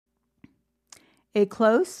A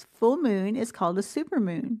close full moon is called a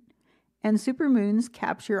supermoon, and supermoons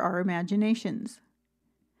capture our imaginations.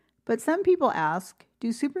 But some people ask, do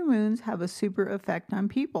supermoons have a super effect on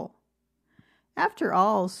people? After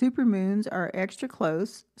all, supermoons are extra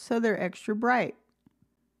close, so they're extra bright.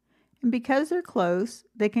 And because they're close,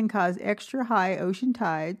 they can cause extra high ocean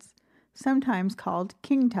tides, sometimes called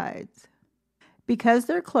king tides. Because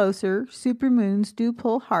they're closer, supermoons do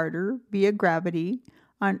pull harder via gravity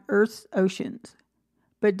on Earth's oceans.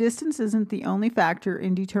 But distance isn't the only factor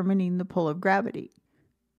in determining the pull of gravity.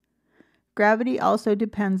 Gravity also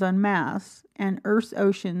depends on mass, and Earth's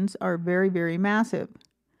oceans are very, very massive.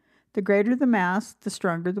 The greater the mass, the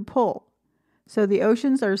stronger the pull. So the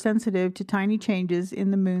oceans are sensitive to tiny changes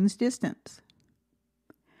in the moon's distance.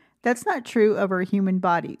 That's not true of our human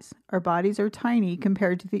bodies. Our bodies are tiny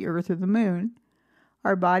compared to the Earth or the moon.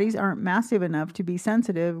 Our bodies aren't massive enough to be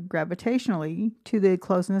sensitive gravitationally to the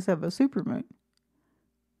closeness of a supermoon.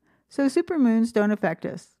 So supermoons don't affect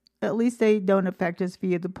us. At least they don't affect us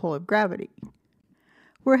via the pull of gravity.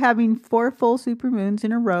 We're having 4 full supermoons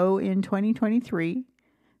in a row in 2023.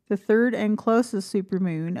 The third and closest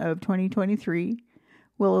supermoon of 2023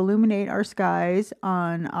 will illuminate our skies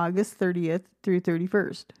on August 30th through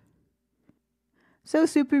 31st. So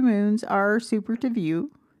supermoons are super to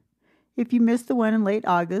view. If you missed the one in late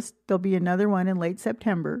August, there'll be another one in late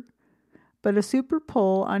September. But a super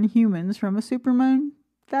pull on humans from a supermoon,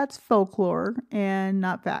 that's folklore and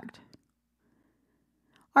not fact.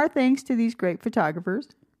 Our thanks to these great photographers.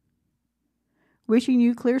 Wishing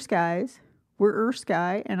you clear skies. We're Earth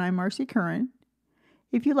Sky, and I'm Marcy Curran.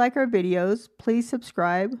 If you like our videos, please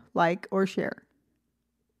subscribe, like, or share.